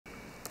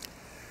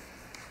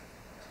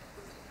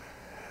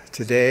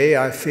Today,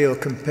 I feel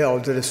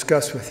compelled to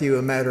discuss with you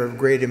a matter of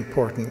great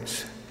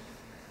importance.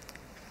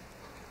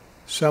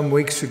 Some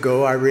weeks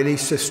ago, I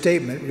released a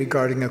statement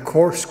regarding a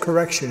course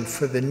correction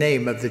for the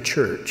name of the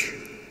church.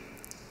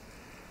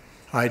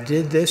 I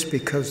did this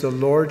because the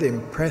Lord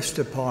impressed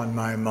upon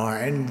my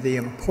mind the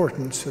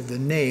importance of the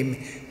name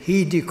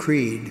He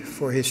decreed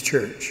for His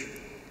church,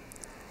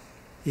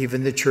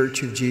 even the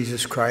Church of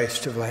Jesus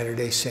Christ of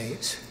Latter-day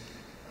Saints.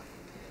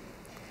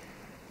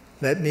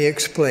 Let me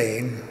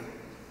explain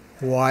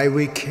why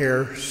we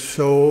care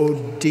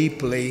so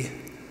deeply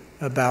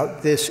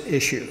about this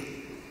issue.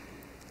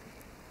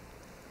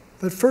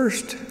 But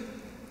first,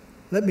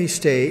 let me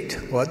state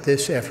what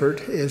this effort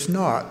is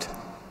not.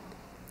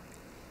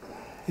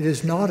 It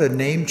is not a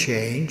name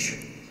change.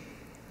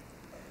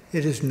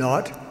 It is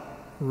not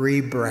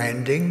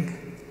rebranding.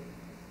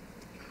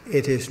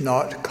 It is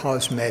not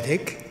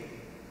cosmetic.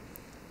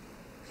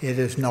 It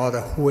is not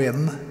a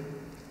whim.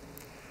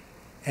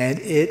 And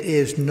it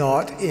is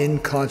not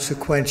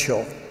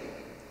inconsequential.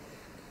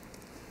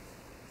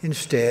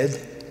 Instead,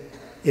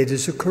 it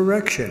is a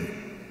correction.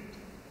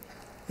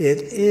 It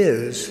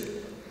is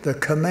the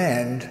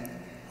command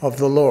of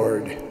the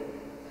Lord.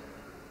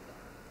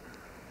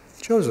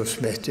 Joseph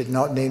Smith did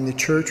not name the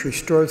church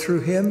restored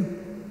through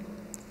him.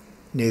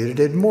 Neither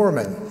did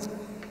Mormon.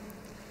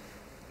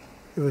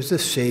 It was the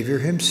Savior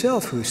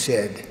himself who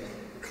said,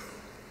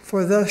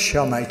 "For thus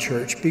shall my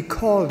church be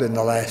called in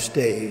the last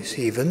days,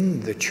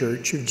 even the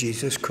Church of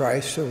Jesus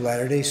Christ of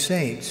Latter-day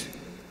Saints."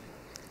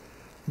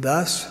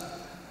 Thus,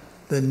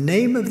 the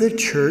name of the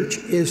church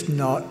is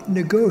not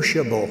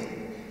negotiable.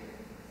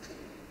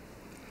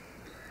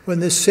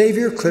 When the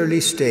Savior clearly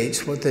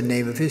states what the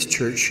name of his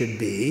church should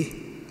be,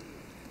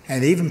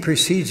 and even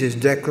precedes his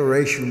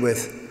declaration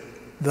with,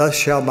 "Thus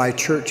shall my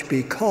church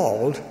be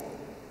called,"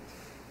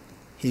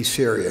 he's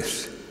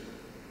serious.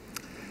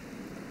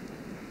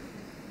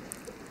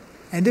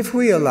 And if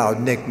we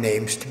allowed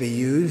nicknames to be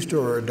used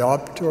or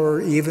adopt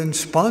or even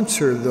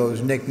sponsor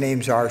those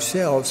nicknames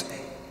ourselves,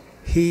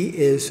 he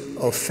is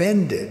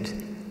offended.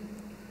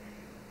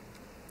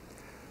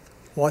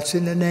 What's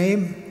in a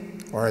name,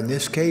 or in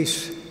this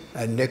case,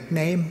 a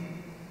nickname?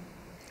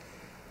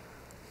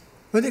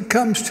 When it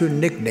comes to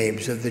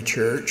nicknames of the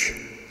church,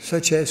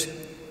 such as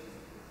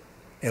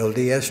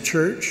LDS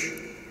Church,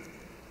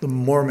 the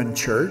Mormon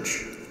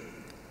Church,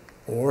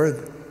 or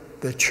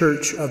the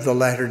Church of the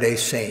Latter-day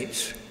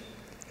Saints,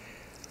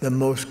 the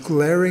most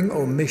glaring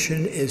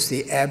omission is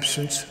the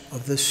absence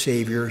of the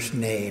Savior's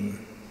name.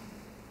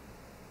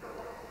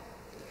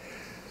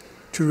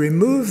 To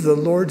remove the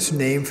Lord's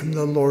name from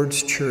the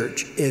Lord's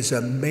church is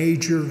a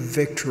major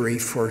victory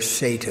for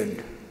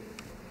Satan.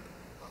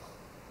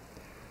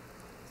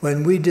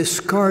 When we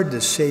discard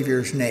the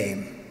Savior's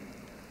name,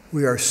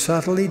 we are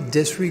subtly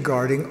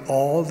disregarding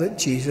all that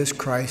Jesus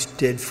Christ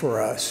did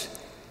for us,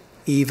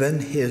 even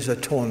his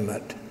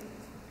atonement.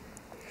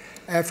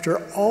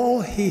 After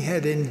all he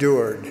had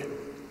endured,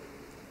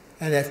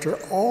 and after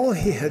all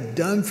he had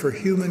done for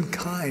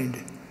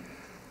humankind,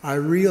 I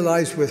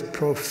realize with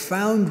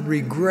profound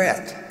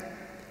regret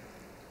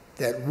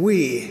that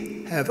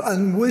we have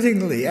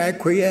unwittingly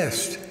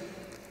acquiesced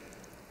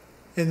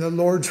in the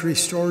Lord's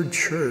restored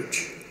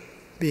church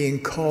being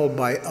called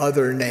by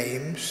other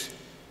names,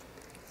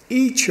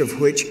 each of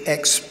which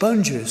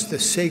expunges the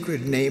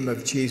sacred name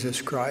of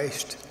Jesus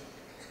Christ.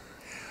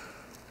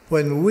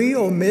 When we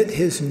omit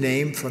his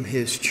name from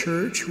his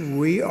church,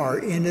 we are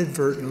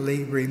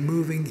inadvertently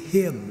removing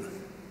him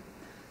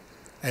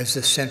as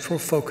the central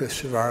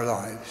focus of our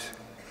lives.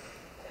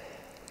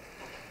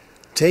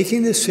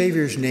 Taking the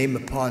Savior's name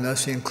upon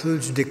us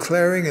includes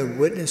declaring and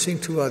witnessing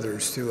to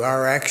others through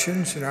our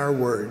actions and our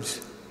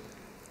words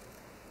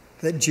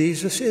that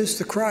Jesus is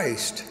the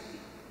Christ.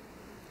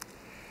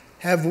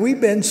 Have we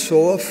been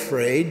so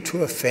afraid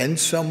to offend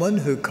someone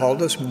who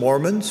called us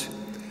Mormons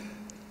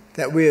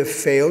that we have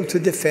failed to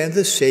defend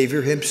the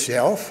Savior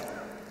himself,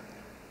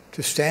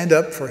 to stand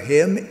up for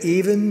him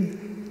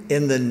even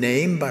in the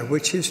name by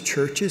which his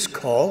church is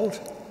called?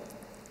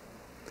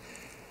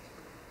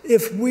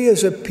 If we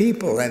as a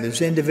people and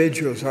as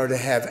individuals are to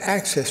have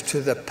access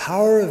to the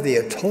power of the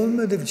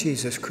atonement of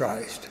Jesus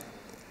Christ,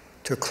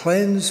 to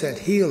cleanse and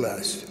heal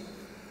us,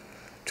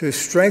 to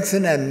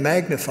strengthen and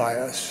magnify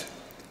us,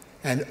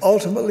 and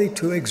ultimately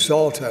to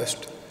exalt us,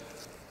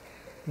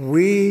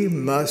 we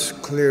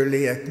must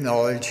clearly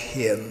acknowledge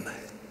him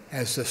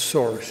as the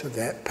source of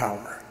that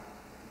power.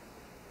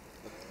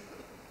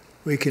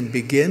 We can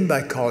begin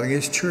by calling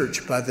his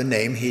church by the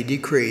name he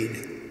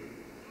decreed.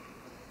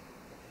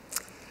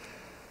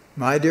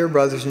 My dear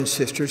brothers and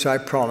sisters, I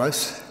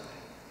promise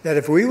that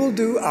if we will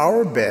do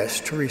our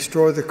best to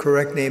restore the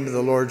correct name of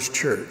the Lord's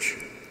church,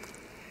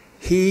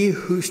 he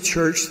whose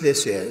church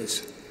this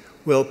is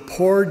will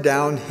pour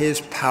down his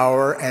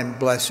power and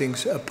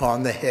blessings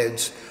upon the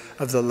heads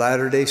of the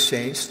Latter-day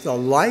Saints, the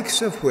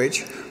likes of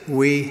which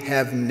we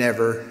have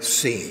never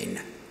seen.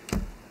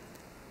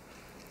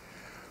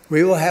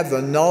 We will have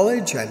the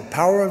knowledge and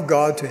power of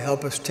God to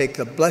help us take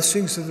the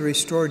blessings of the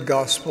restored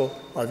gospel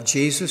of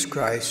Jesus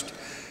Christ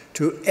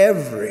to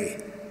every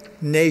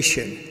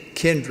nation,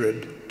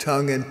 kindred,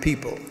 tongue, and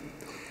people,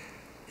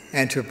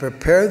 and to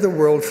prepare the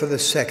world for the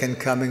second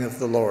coming of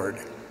the Lord.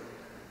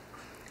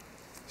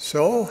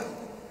 So,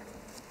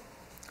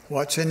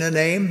 what's in a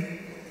name?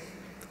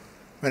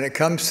 When it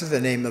comes to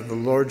the name of the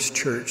Lord's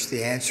church,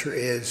 the answer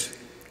is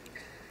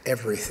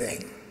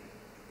everything.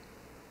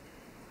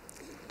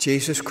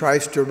 Jesus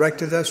Christ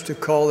directed us to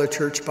call the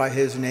church by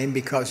his name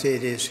because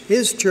it is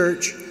his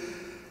church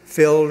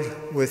filled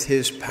with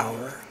his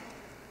power.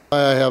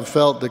 I have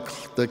felt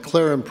the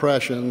clear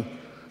impression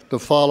to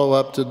follow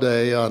up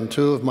today on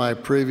two of my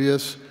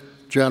previous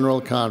General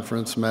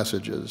Conference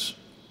messages.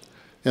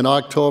 In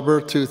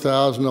October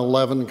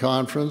 2011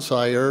 conference,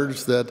 I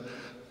urged that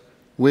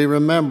we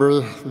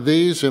remember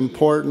these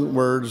important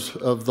words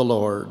of the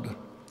Lord.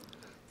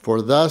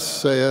 For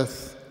thus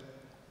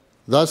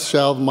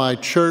shall my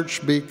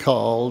church be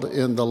called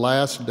in the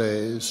last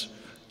days,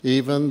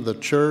 even the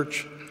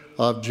church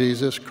of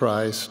Jesus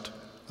Christ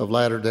of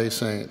Latter-day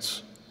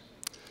Saints.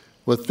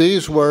 With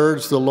these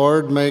words, the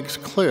Lord makes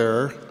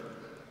clear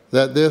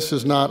that this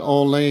is not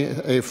only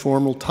a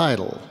formal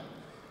title,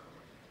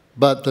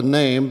 but the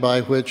name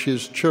by which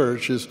his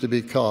church is to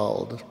be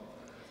called.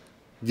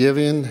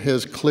 Giving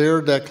his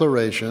clear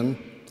declaration,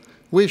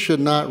 we should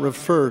not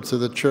refer to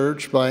the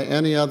church by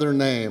any other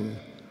name,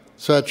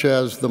 such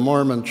as the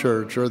Mormon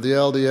Church or the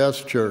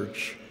LDS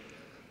Church.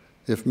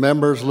 If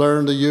members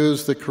learn to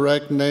use the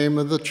correct name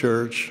of the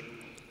church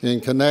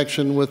in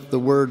connection with the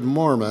word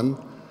Mormon,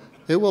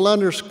 it will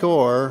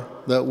underscore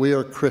that we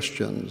are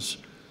Christians,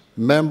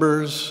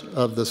 members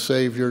of the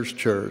Savior's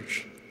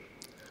church.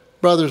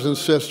 Brothers and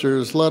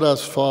sisters, let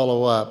us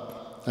follow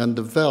up and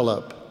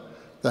develop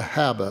the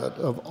habit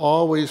of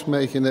always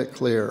making it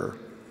clear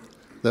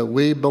that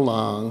we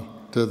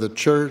belong to the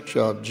Church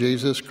of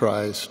Jesus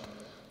Christ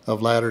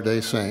of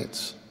Latter-day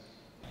Saints.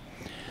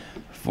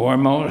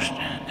 Foremost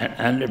and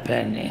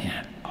underpinning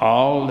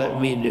all that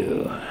we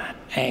do,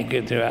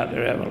 anchored throughout the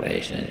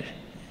Revelations,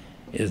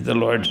 is the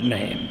Lord's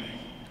name,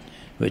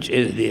 which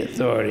is the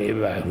authority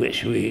by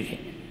which we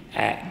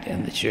act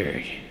in the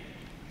church.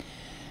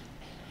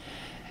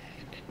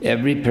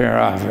 Every prayer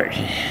offered,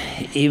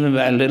 even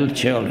by little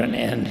children,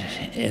 ends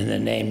in the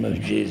name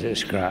of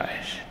Jesus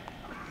Christ.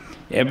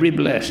 Every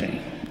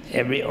blessing,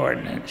 every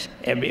ordinance,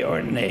 every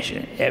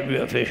ordination, every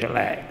official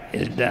act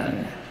is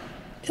done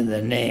in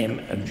the name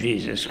of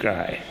Jesus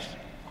Christ.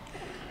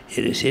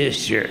 It is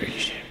his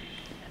church,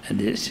 and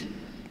it's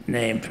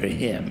named for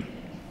him,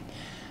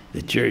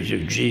 the Church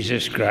of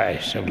Jesus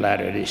Christ of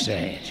Latter-day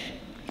Saints.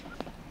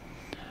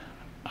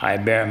 I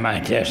bear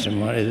my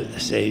testimony that the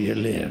Savior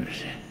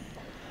lives.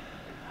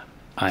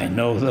 I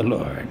know the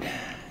Lord.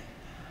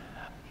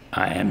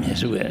 I am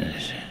his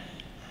witness.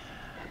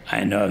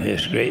 I know of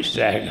his great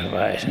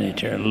sacrifice and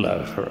eternal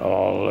love for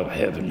all of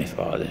Heavenly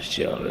Father's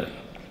children.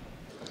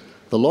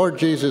 The Lord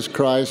Jesus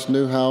Christ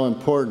knew how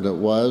important it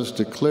was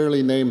to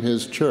clearly name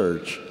his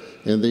church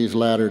in these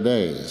latter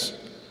days.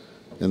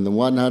 In the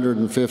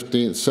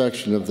 115th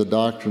section of the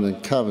Doctrine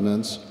and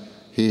Covenants,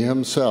 he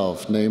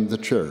himself named the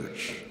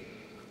church.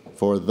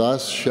 For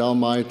thus shall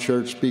my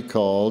church be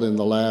called in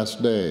the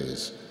last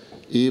days,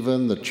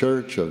 even the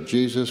Church of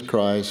Jesus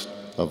Christ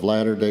of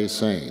Latter-day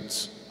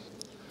Saints.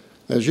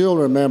 As you'll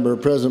remember,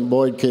 President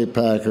Boyd K.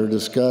 Packer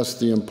discussed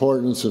the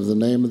importance of the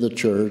name of the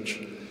church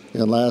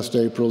in last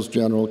April's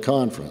General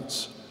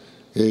Conference.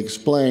 He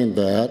explained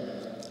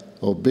that,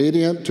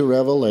 obedient to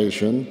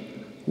Revelation,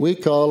 we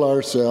call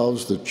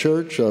ourselves the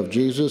Church of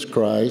Jesus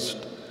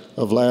Christ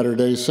of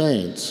Latter-day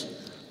Saints,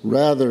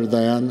 rather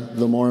than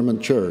the Mormon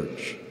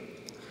Church.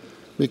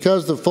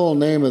 Because the full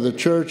name of the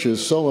church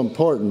is so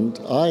important,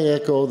 I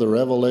echo the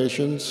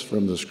revelations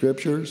from the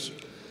Scriptures,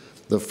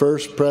 the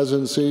First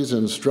Presidency's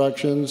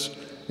instructions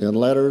in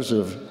letters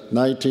of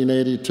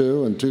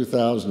 1982 and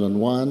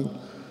 2001,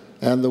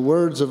 and the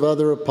words of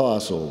other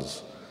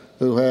apostles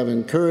who have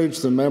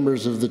encouraged the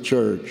members of the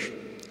church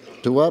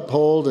to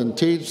uphold and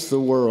teach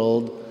the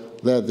world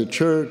that the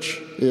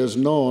church is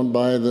known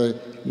by the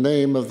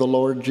name of the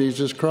Lord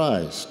Jesus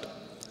Christ.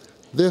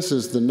 This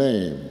is the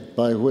name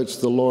by which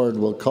the Lord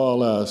will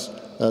call us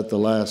at the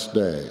last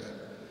day.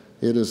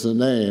 It is the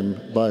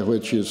name by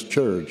which his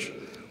church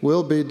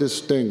will be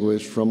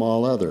distinguished from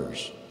all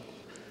others.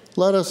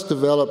 Let us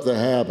develop the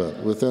habit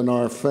within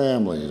our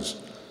families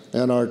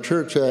and our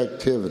church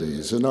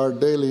activities and our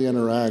daily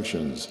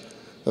interactions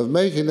of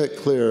making it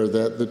clear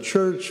that the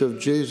Church of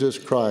Jesus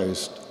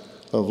Christ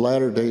of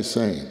Latter-day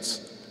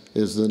Saints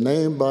is the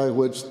name by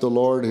which the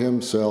Lord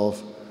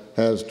himself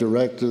has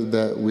directed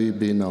that we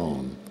be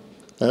known.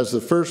 As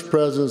the First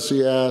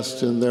Presidency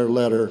asked in their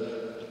letter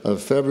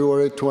of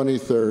February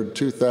 23,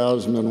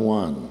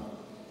 2001,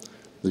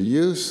 the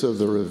use of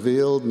the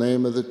revealed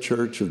name of the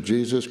Church of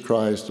Jesus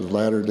Christ of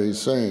Latter-day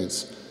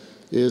Saints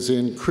is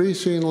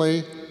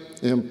increasingly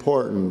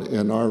important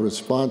in our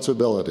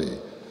responsibility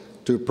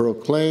to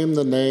proclaim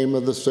the name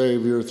of the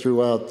Savior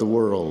throughout the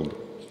world.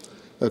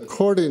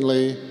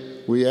 Accordingly,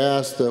 we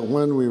ask that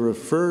when we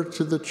refer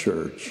to the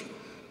church,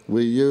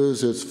 we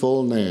use its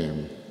full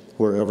name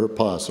wherever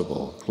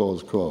possible,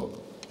 close quote.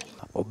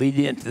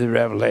 Obedient to the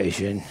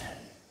revelation,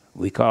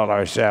 we call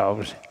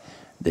ourselves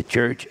the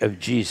Church of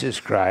Jesus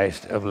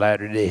Christ of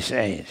Latter-day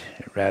Saints,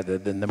 rather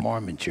than the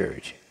Mormon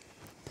Church.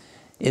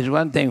 It's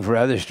one thing for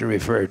others to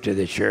refer to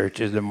the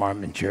church as the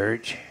Mormon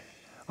Church,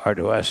 or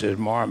to us as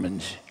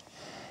Mormons.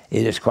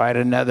 It is quite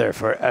another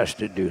for us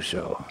to do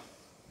so.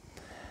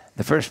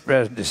 The First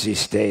Presidency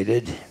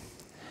stated,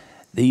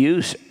 "The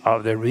use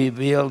of the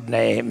revealed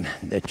name,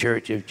 the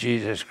Church of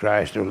Jesus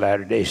Christ of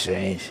Latter-day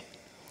Saints,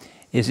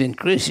 is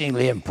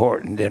increasingly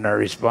important in our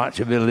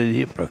responsibility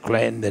to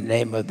proclaim the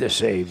name of the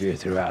Savior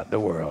throughout the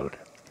world.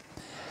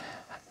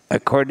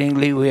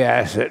 Accordingly, we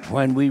ask that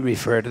when we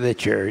refer to the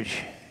church,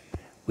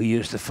 we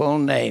use the full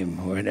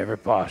name whenever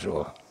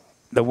possible.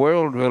 The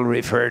world will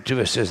refer to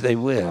us as they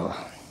will,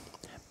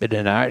 but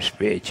in our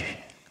speech,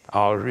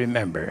 always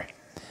remember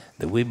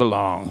that we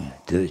belong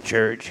to the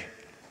Church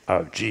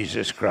of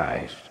Jesus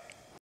Christ."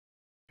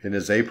 In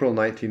his April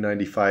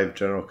 1995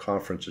 General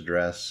Conference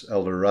address,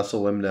 Elder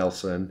Russell M.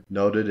 Nelson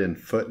noted in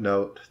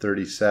footnote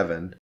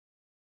 37,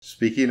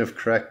 "Speaking of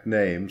correct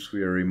names,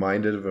 we are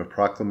reminded of a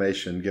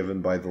proclamation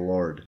given by the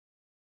Lord.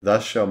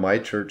 Thus shall my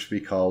church be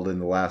called in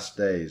the last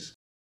days,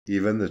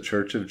 even the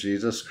Church of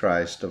Jesus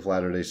Christ of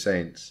Latter-day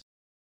Saints.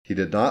 He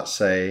did not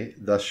say,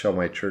 thus shall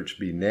my church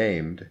be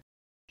named.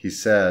 He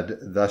said,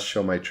 thus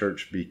shall my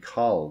church be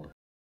called.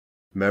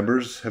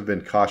 Members have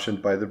been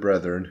cautioned by the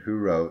brethren who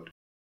wrote,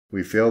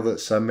 we feel that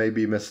some may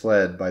be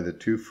misled by the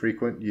too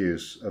frequent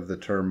use of the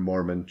term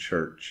Mormon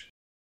Church."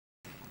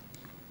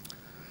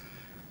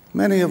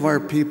 Many of our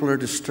people are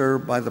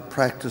disturbed by the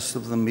practice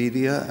of the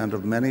media and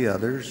of many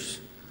others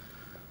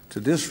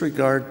to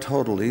disregard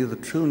totally the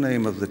true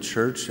name of the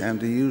church and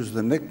to use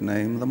the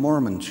nickname the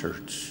Mormon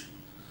Church.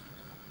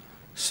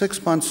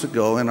 6 months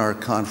ago in our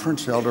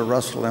conference, Elder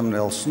Russell M.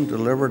 Nelson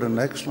delivered an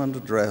excellent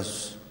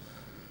address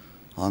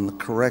on the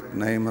correct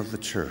name of the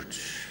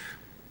church.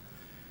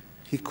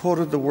 He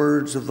quoted the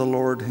words of the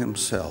Lord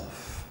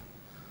himself,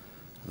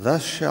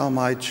 "Thus shall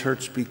my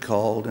church be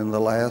called in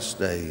the last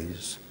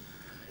days,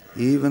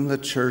 even the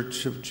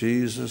Church of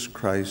Jesus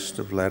Christ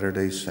of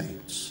Latter-day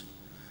Saints."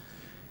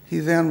 He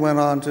then went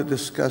on to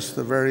discuss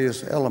the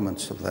various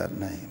elements of that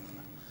name.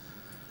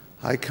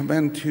 I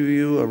commend to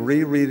you a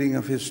rereading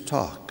of his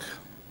talk.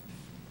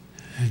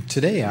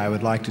 Today I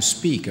would like to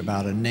speak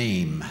about a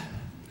name.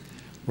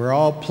 We're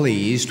all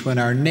pleased when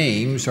our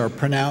names are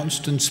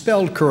pronounced and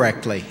spelled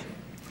correctly.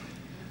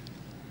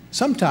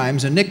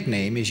 Sometimes a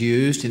nickname is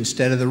used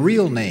instead of the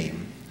real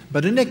name,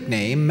 but a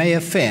nickname may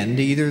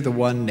offend either the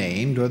one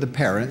named or the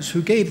parents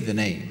who gave the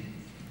name.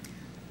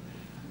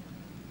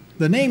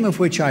 The name of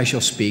which I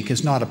shall speak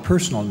is not a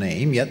personal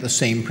name, yet the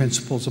same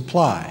principles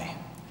apply.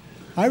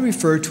 I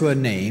refer to a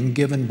name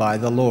given by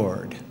the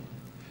Lord.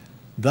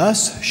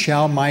 "Thus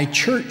shall my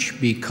church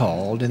be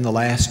called in the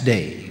last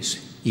days,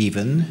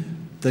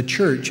 even the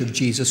Church of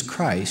Jesus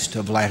Christ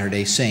of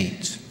Latter-day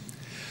Saints."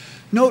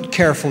 Note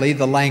carefully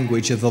the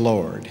language of the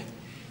Lord.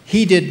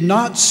 He did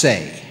not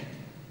say,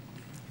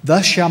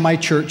 "Thus shall my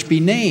church be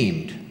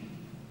named."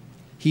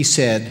 He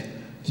said,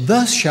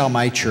 "Thus shall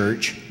my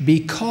church be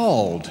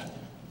called."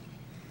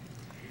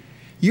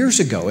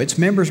 Years ago, its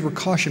members were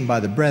cautioned by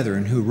the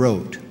brethren who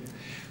wrote,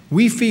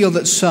 "We feel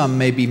that some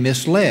may be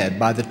misled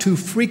by the too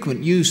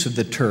frequent use of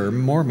the term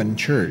Mormon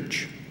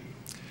Church."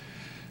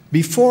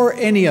 Before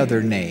any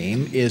other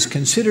name is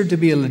considered to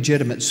be a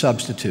legitimate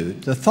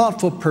substitute, the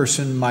thoughtful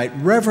person might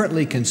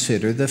reverently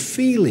consider the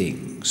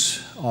feelings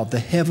of the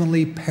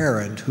heavenly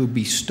parent who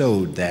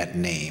bestowed that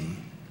name.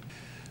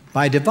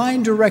 By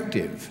divine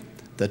directive,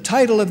 the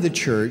title of the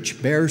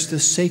church bears the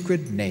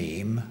sacred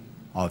name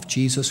of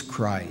Jesus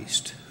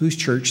Christ, whose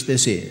church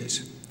this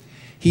is.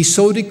 He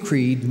so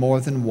decreed more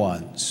than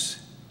once.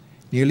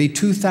 Nearly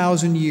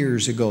 2,000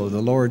 years ago,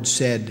 the Lord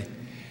said,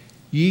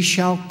 "Ye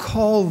shall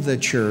call the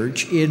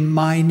church in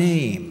my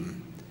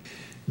name."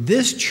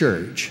 This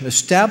church,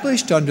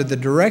 established under the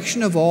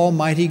direction of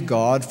Almighty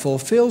God,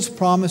 fulfills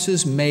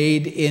promises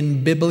made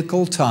in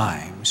biblical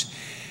times.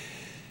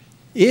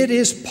 It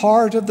is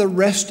part of the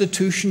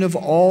restitution of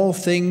all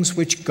things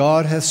which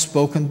God hath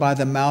spoken by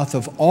the mouth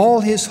of all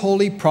his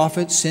holy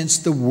prophets since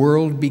the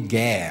world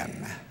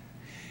began.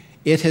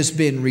 It has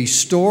been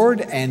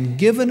restored and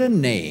given a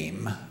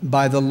name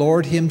by the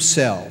Lord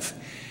himself.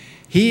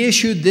 He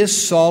issued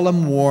this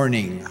solemn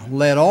warning,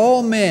 "Let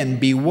all men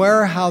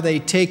beware how they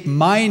take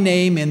my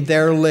name in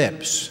their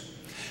lips.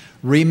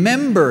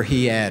 Remember,"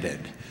 he added,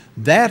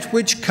 "that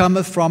which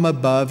cometh from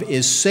above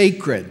is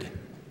sacred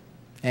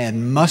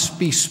and must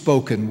be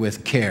spoken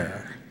with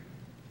care."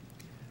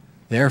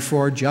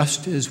 Therefore,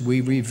 just as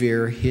we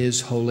revere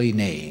his holy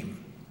name,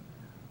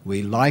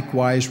 we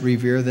likewise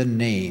revere the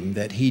name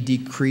that he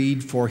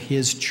decreed for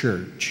his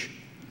church.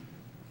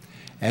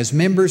 As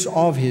members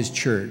of his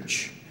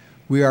church,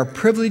 we are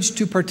privileged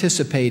to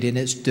participate in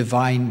its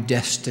divine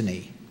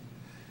destiny.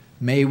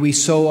 May we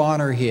so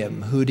honor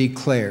him who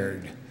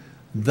declared,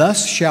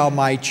 "Thus shall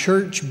my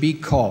church be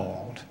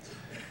called,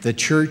 the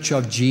Church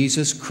of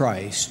Jesus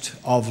Christ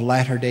of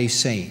Latter-day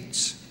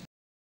Saints."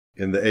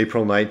 In the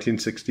April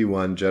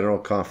 1961 General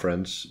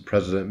Conference,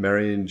 President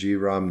Marion G.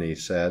 Romney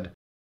said,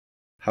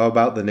 "How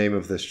about the name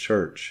of this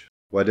church?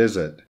 What is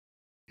it?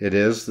 It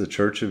is the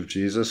Church of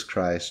Jesus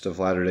Christ of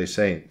Latter-day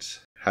Saints.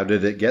 How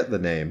did it get the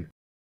name?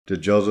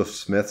 Did Joseph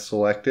Smith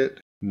select it?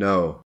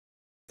 No.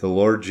 The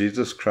Lord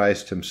Jesus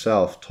Christ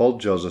himself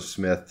told Joseph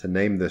Smith to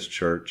name this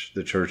church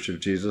the Church of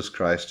Jesus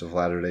Christ of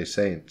Latter-day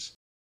Saints.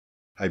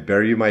 I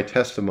bear you my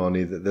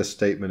testimony that this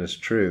statement is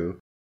true,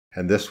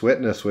 and this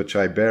witness which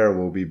I bear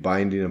will be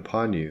binding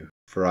upon you,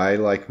 for I,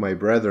 like my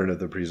brethren of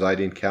the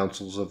presiding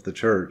councils of the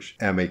church,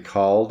 am a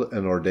called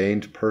and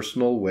ordained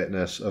personal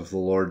witness of the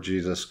Lord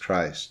Jesus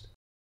Christ.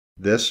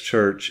 This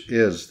church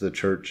is the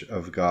church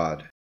of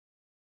God.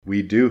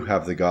 We do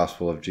have the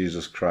gospel of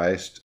Jesus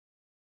Christ.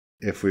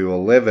 If we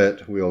will live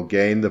it, we will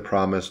gain the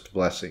promised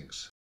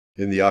blessings."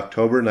 In the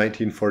October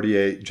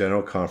 1948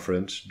 General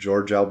Conference,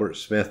 George Albert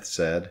Smith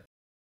said,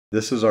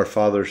 "This is our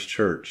Father's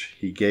church.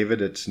 He gave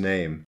it its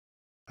name.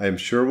 I am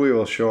sure we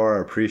will show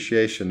our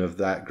appreciation of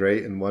that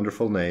great and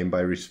wonderful name by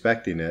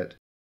respecting it,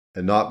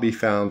 and not be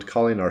found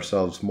calling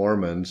ourselves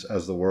Mormons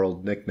as the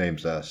world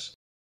nicknames us.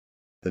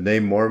 The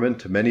name Mormon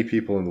to many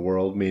people in the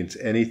world means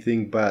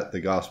anything but the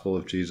gospel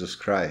of Jesus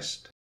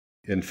Christ.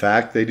 In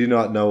fact, they do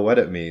not know what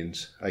it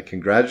means. I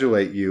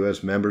congratulate you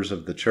as members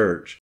of the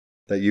church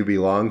that you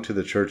belong to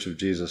the Church of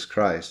Jesus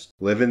Christ,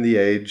 live in the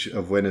age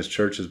of when his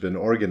church has been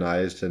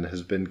organized and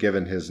has been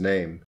given his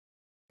name.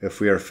 If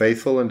we are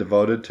faithful and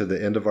devoted to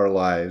the end of our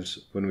lives,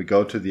 when we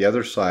go to the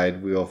other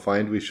side, we will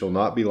find we shall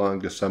not belong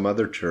to some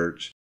other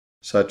church,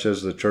 such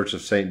as the Church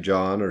of St.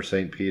 John or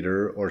St.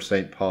 Peter or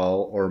St.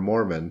 Paul or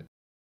Mormon,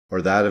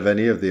 or that of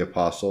any of the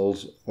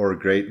apostles or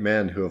great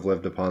men who have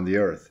lived upon the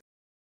earth.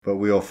 But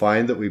we will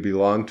find that we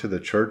belong to the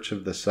church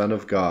of the Son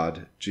of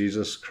God,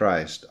 Jesus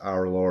Christ,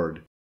 our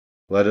Lord.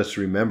 Let us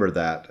remember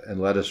that, and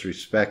let us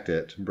respect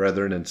it,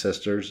 brethren and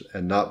sisters,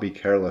 and not be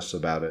careless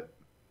about it."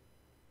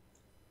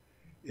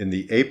 In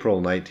the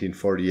April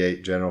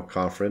 1948 General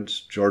Conference,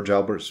 George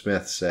Albert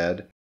Smith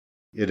said,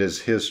 "It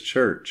is his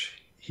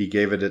church. He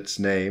gave it its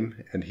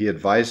name, and he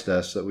advised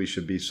us that we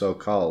should be so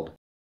called.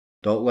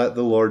 Don't let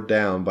the Lord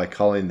down by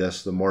calling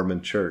this the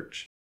Mormon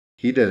Church.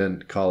 He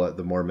didn't call it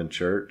the Mormon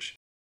Church.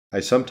 I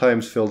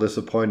sometimes feel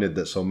disappointed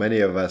that so many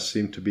of us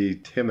seem to be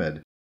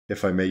timid,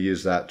 if I may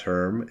use that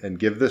term, and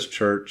give this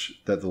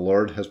church that the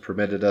Lord has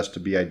permitted us to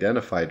be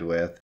identified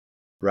with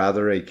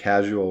rather a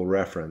casual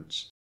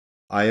reference.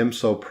 I am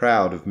so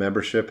proud of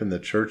membership in the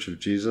Church of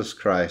Jesus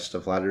Christ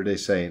of Latter-day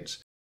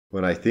Saints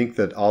when I think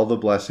that all the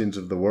blessings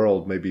of the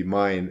world may be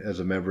mine as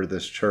a member of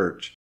this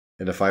church,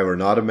 and if I were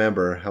not a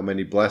member, how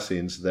many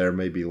blessings there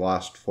may be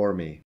lost for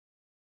me."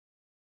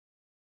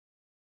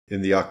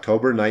 In the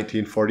October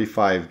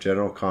 1945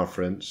 General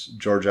Conference,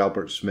 George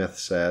Albert Smith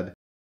said,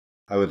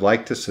 "I would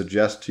like to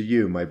suggest to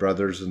you, my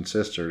brothers and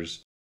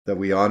sisters, that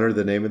we honor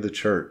the name of the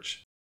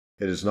church.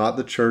 It is not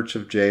the church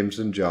of James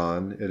and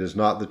John, it is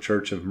not the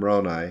church of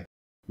Moroni,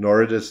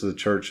 nor it is the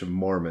church of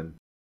Mormon.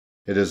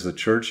 It is the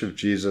church of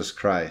Jesus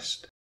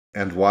Christ.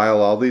 And while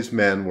all these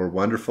men were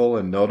wonderful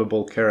and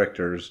notable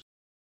characters,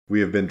 we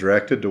have been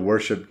directed to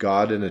worship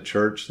God in a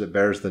church that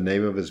bears the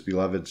name of his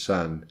beloved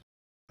Son.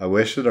 I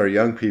wish that our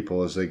young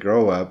people, as they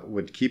grow up,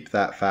 would keep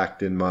that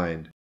fact in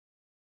mind.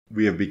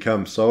 We have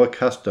become so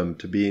accustomed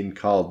to being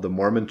called the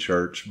Mormon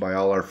Church by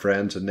all our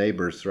friends and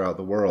neighbors throughout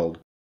the world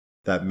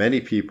that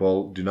many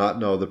people do not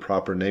know the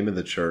proper name of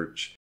the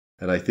church,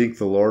 and I think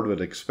the Lord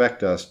would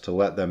expect us to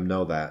let them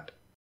know that."